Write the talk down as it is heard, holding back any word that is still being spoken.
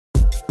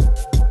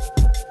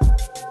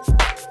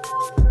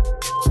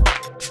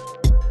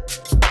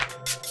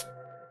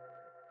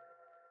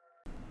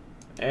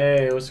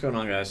Hey, what's going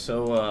on, guys?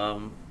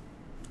 So,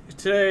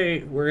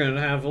 today we're going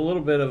to have a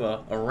little bit of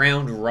a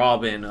round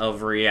robin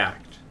of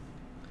React.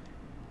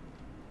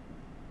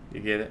 You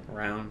get it?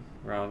 Round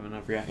robin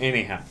of React.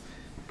 Anyhow,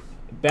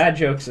 bad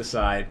jokes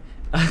aside,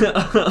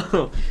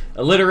 bad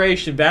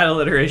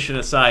alliteration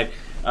aside,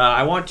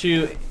 I want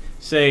to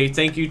say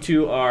thank you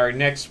to our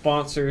next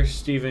sponsor,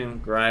 Stephen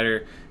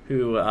Grider,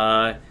 who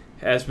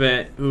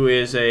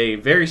is a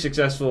very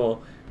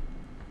successful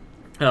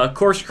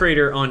course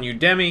creator on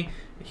Udemy.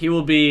 He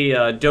will be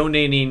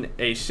donating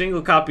a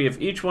single copy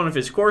of each one of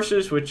his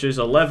courses, which is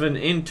 11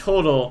 in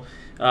total.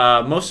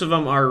 Most of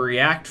them are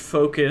React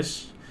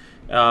focused,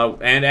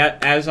 and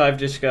as I've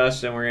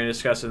discussed, and we're going to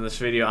discuss in this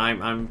video,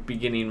 I'm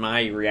beginning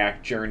my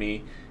React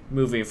journey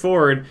moving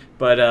forward.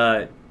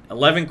 But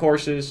 11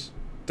 courses,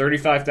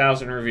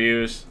 35,000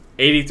 reviews,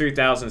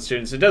 83,000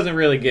 students. It doesn't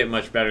really get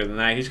much better than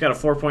that. He's got a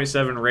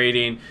 4.7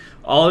 rating.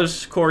 All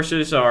his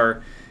courses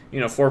are,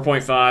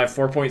 4.5,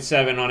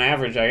 4.7 on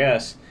average, I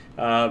guess.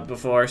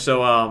 Before.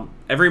 So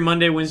every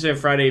Monday, Wednesday, and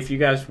Friday, if you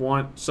guys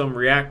want some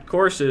React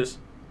courses,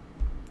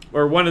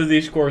 or one of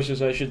these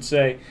courses, I should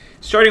say,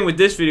 starting with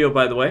this video,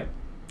 by the way,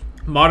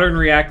 Modern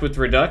React with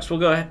Redux,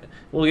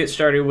 we'll get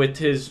started with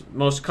his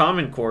most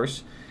common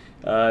course.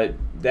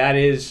 That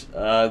is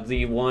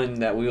the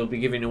one that we will be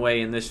giving away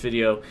in this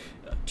video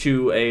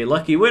to a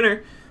lucky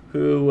winner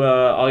who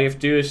all you have to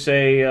do is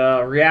say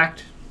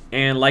React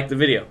and like the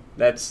video.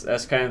 That's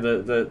kind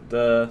of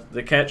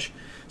the catch.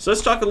 So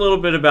let's talk a little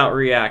bit about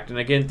React. And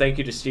again, thank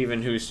you to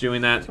Steven who's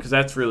doing that, because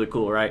that's really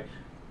cool, right?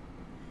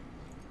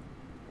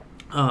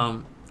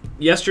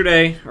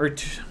 Yesterday,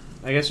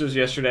 I guess it was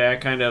yesterday, I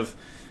kind of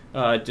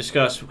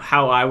discussed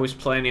how I was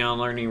planning on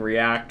learning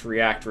React,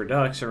 React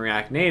Redux, and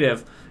React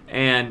Native,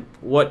 and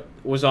what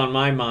was on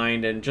my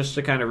mind. And just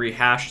to kind of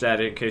rehash that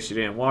in case you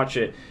didn't watch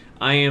it,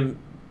 I am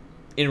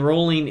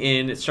enrolling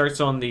in, it starts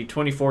on the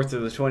 24th or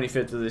the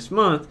 25th of this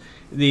month,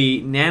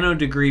 the Nano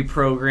Degree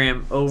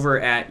program over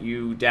at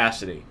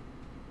Udacity.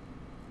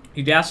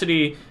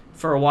 Udacity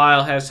for a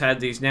while has had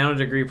these Nano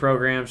Degree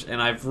programs,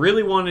 and I've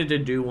really wanted to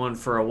do one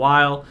for a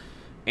while,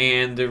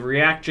 and the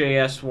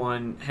ReactJS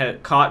one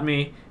had caught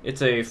me.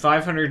 It's a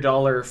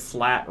 $500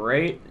 flat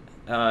rate.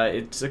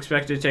 It's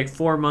expected to take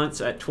 4 months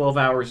at 12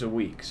 hours a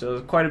week,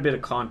 so quite a bit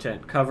of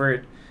content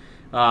covered.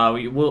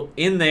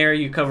 In there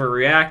you cover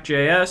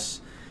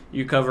ReactJS,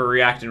 you cover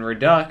React and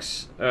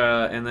Redux,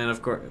 and then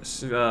of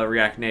course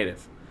React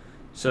Native.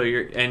 So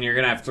you're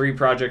gonna have 3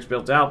 projects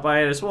built out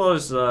by it, as well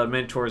as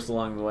mentors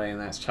along the way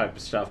and that type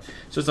of stuff.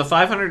 So it's a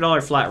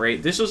 $500 flat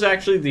rate. This was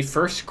actually the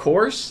first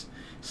course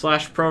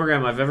 /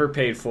 program I've ever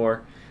paid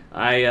for.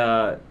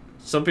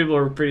 Some people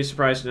are pretty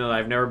surprised to know that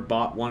I've never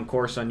bought one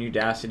course on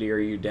Udacity or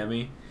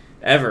Udemy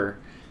ever.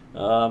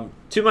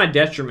 To my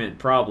detriment,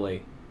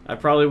 probably. I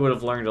probably would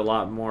have learned a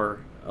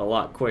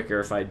lot quicker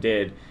if I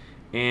did.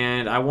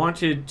 And I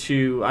wanted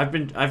to. I've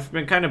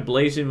been kind of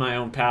blazing my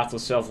own path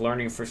with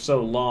self-learning for so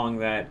long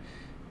that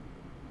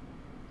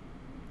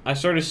I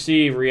sort of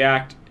see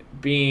React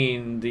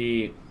being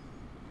the.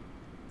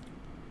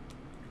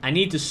 I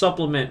need to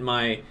supplement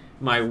my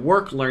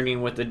work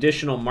learning with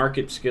additional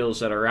market skills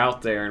that are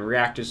out there, and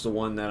React is the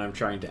one that I'm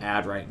trying to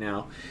add right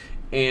now.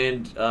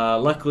 And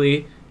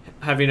luckily,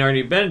 having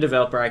already been a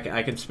developer,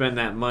 I can spend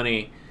that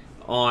money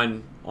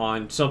on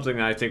something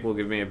that I think will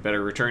give me a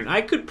better return.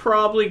 I could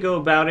probably go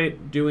about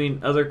it doing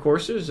other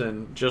courses,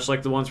 and just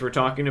like the ones we're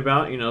talking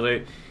about,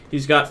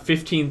 he's got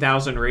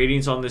 15,000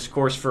 ratings on this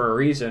course for a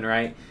reason,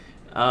 right?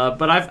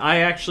 But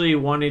I actually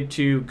wanted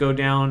to go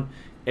down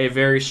a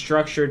very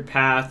structured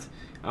path.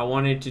 I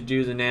wanted to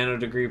do the Nano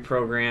Degree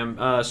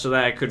program so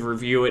that I could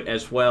review it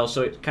as well,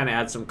 so it kind of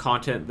adds some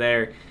content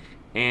there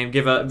and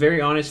give a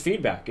very honest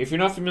feedback. If you're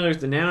not familiar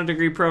with the Nano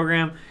Degree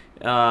program,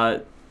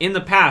 in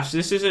the past,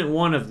 this isn't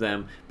one of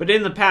them, but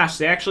in the past,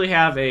 they actually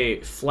have a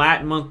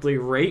flat monthly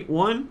rate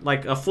one,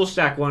 like a full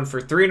stack one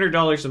for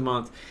 $300 a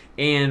month.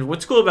 And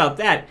what's cool about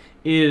that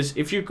is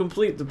if you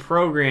complete the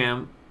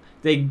program,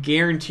 they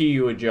guarantee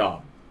you a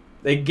job.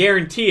 They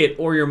guarantee it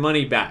or your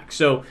money back.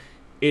 So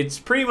it's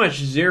pretty much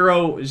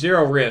zero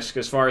risk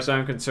as far as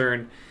I'm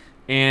concerned.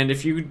 And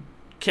if you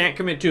can't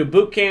commit to a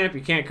boot camp, you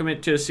can't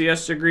commit to a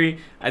CS degree,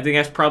 I think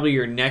that's probably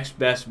your next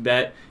best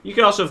bet. You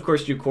can also, of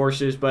course, do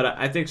courses, but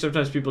I think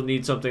sometimes people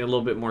need something a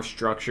little bit more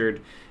structured.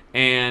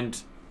 And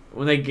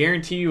when they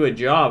guarantee you a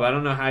job, I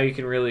don't know how you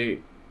can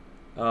really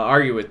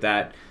argue with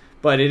that.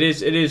 But it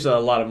is a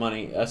lot of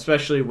money,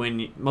 especially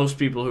when most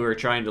people who are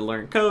trying to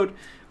learn code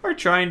are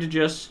trying to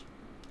just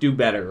do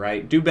better,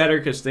 right? Do better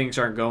because things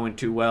aren't going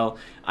too well.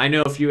 I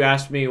know if you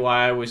asked me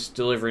why I was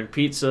delivering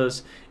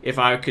pizzas, if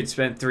I could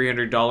spend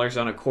 $300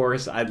 on a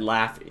course, I'd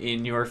laugh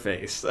in your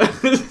face.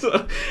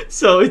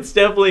 So it's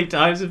definitely,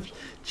 times have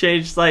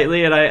changed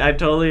slightly, and I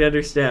totally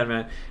understand,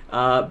 man.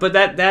 But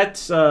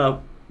that's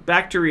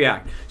back to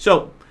React.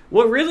 So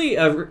what really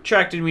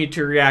attracted me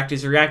to React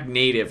is React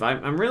Native.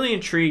 I'm really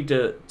intrigued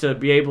to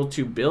be able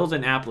to build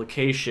an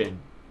application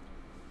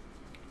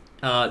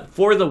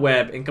for the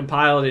web and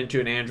compile it into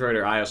an Android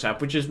or iOS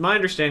app, which is my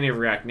understanding of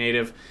React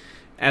Native,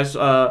 as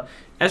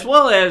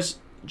well as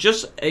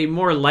just a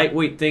more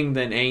lightweight thing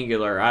than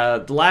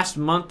Angular. The last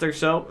month or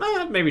so,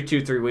 maybe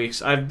 2-3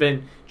 weeks, I've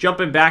been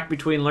jumping back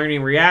between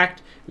learning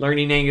React,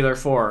 learning Angular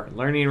 4,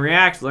 learning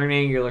React,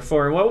 learning Angular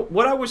 4. And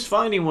what I was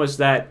finding was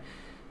that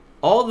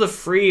all the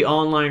free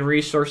online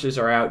resources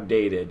are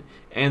outdated,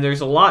 and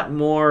there's a lot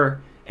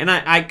more, and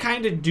I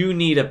kind of do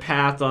need a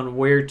path on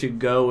where to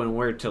go and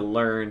where to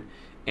learn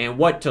and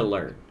what to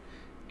learn.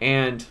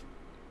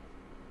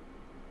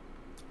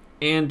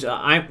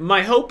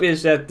 My hope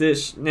is that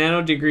this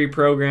nano degree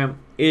program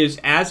is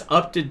as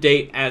up to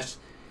date as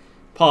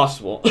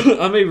possible.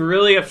 I'm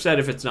really upset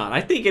if it's not.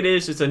 I think it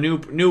is. It's a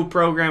new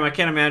program. I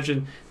can't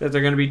imagine that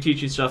they're going to be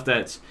teaching stuff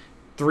that's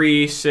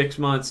 3, 6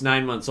 months,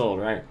 9 months old,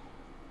 right?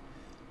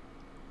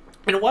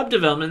 In web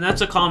development,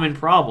 that's a common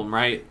problem,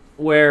 right?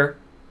 Where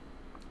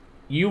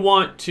you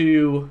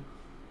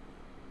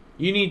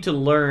need to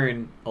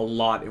learn a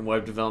lot in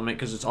web development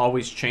because it's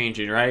always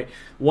changing, right?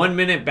 1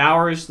 minute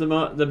Bower's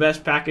the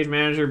best package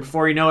manager.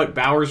 Before you know it,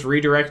 Bower's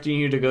redirecting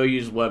you to go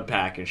use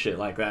Webpack and shit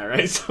like that,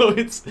 right? So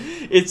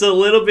it's a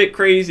little bit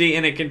crazy,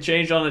 and it can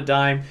change on a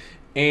dime.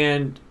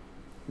 And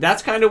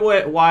that's kind of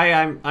why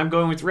I'm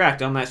going with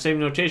React on that same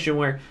notation,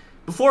 where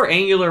before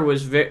Angular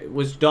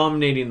was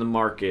dominating the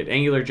market,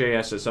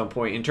 AngularJS at some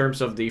point in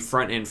terms of the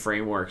front end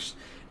frameworks,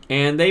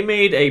 and they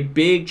made a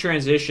big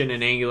transition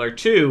in Angular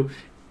 2.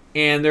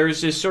 And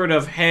there's this sort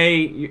of,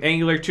 hey,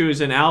 Angular 2 is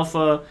an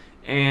alpha,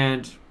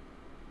 and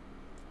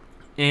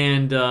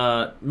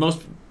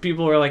most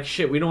people are like,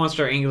 shit, we don't want to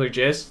start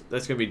AngularJS.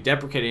 That's going to be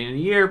deprecated in a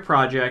year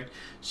project.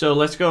 So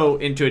let's go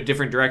into a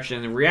different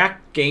direction. And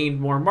React gained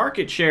more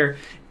market share,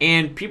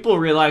 and people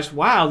realized,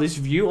 wow, this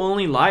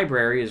view-only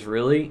library is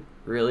really,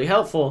 really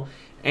helpful.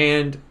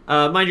 And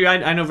mind you,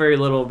 I know very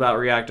little about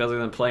React other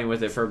than playing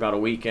with it for about a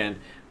weekend.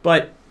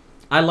 But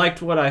I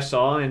liked what I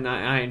saw, and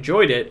I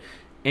enjoyed it.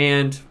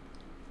 And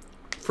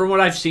from what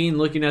I've seen,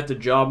 looking at the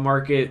job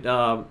market,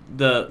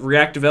 the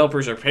React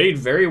developers are paid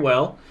very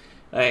well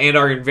and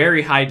are in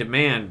very high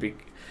demand,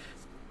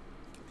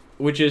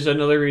 which is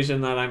another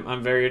reason that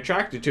I'm very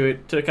attracted to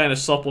it, to kind of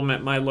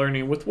supplement my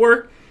learning with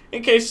work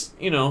in case,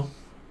 you know,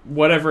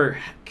 whatever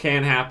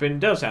can happen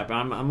does happen.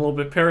 I'm a little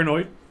bit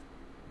paranoid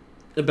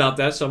about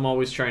that, so I'm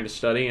always trying to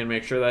study and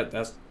make sure that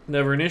that's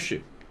never an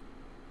issue.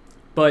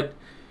 But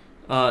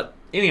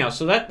anyhow,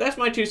 so that's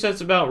my 2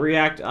 cents about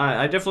React.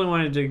 I definitely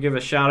wanted to give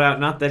a shout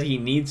out, not that he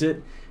needs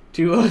it,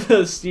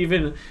 to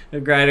Stephen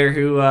Grider,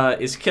 who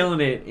is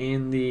killing it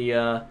in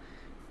the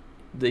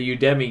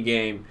Udemy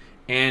game,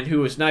 and who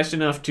was nice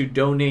enough to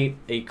donate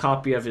a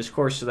copy of his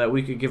course so that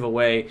we could give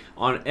away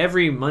on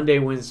every Monday,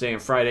 Wednesday,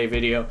 and Friday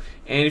video.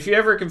 And if you're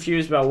ever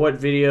confused about what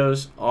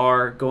videos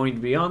are going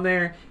to be on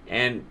there,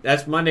 and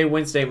that's Monday,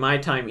 Wednesday, my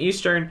time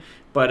Eastern,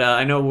 but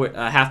I know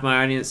half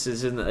my audience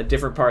is in a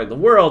different part of the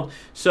world,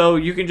 so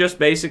you can just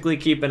basically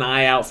keep an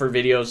eye out for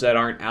videos that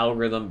aren't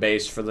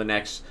algorithm-based for the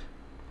next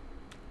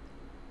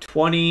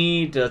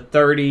 20 to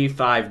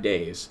 35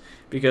 days.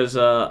 Because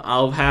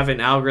I'll have an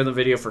algorithm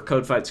video for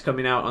Code Fights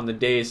coming out on the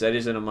days that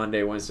isn't a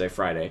Monday, Wednesday,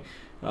 Friday.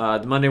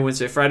 The Monday,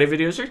 Wednesday, Friday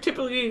videos are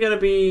typically going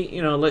to be,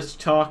 you know, let's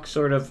talk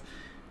sort of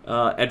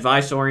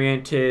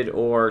advice-oriented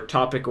or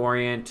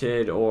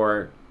topic-oriented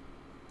or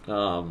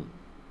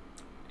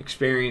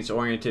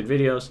experience-oriented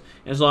videos.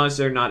 As long as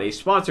they're not a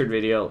sponsored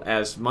video,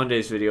 as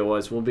Monday's video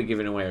was, we'll be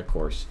giving away a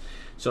course.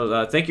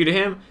 So thank you to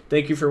him.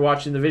 Thank you for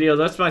watching the video.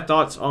 That's my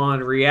thoughts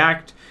on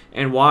React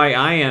and why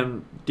I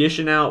am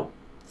dishing out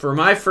for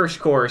my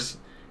first course.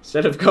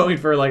 Instead of going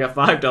for like a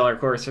 $5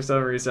 course, for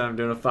some reason I'm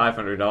doing a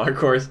 $500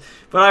 course.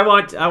 But I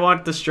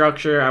want the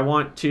structure. I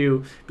want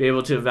to be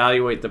able to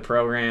evaluate the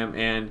program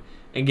and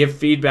give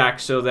feedback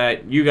so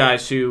that you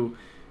guys who,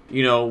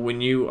 you know,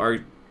 when you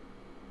are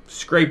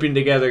scraping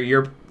together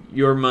your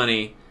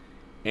money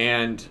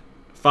and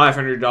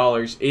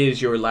 $500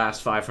 is your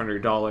last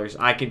 $500,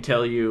 I can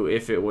tell you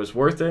if it was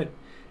worth it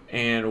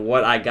and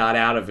what I got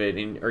out of it,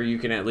 or you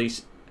can at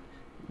least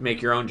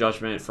make your own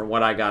judgment from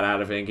what I got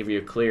out of it and give you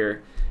a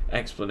clear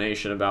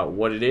explanation about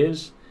what it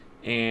is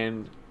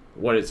and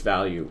what its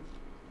value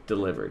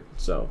delivered.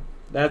 So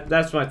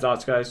that's my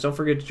thoughts, guys. Don't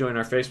forget to join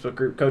our Facebook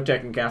group, Code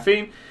Tech and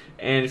Caffeine.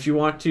 And if you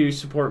want to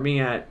support me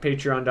at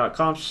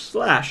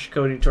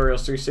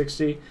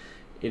patreon.com/codingtutorials360,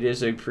 it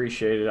is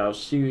appreciated. I'll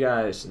see you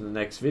guys in the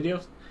next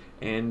video.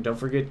 And don't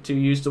forget to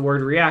use the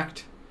word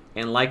React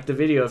and like the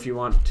video if you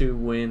want to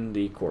win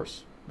the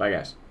course. Bye,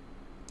 guys.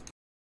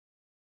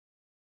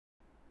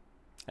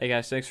 Hey,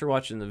 guys. Thanks for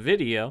watching the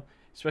video.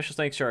 Special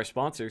thanks to our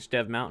sponsors,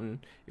 Dev Mountain.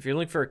 If you're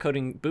looking for a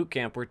coding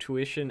bootcamp where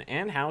tuition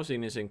and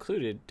housing is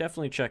included,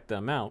 definitely check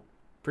them out.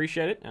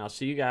 Appreciate it, and I'll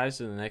see you guys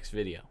in the next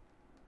video.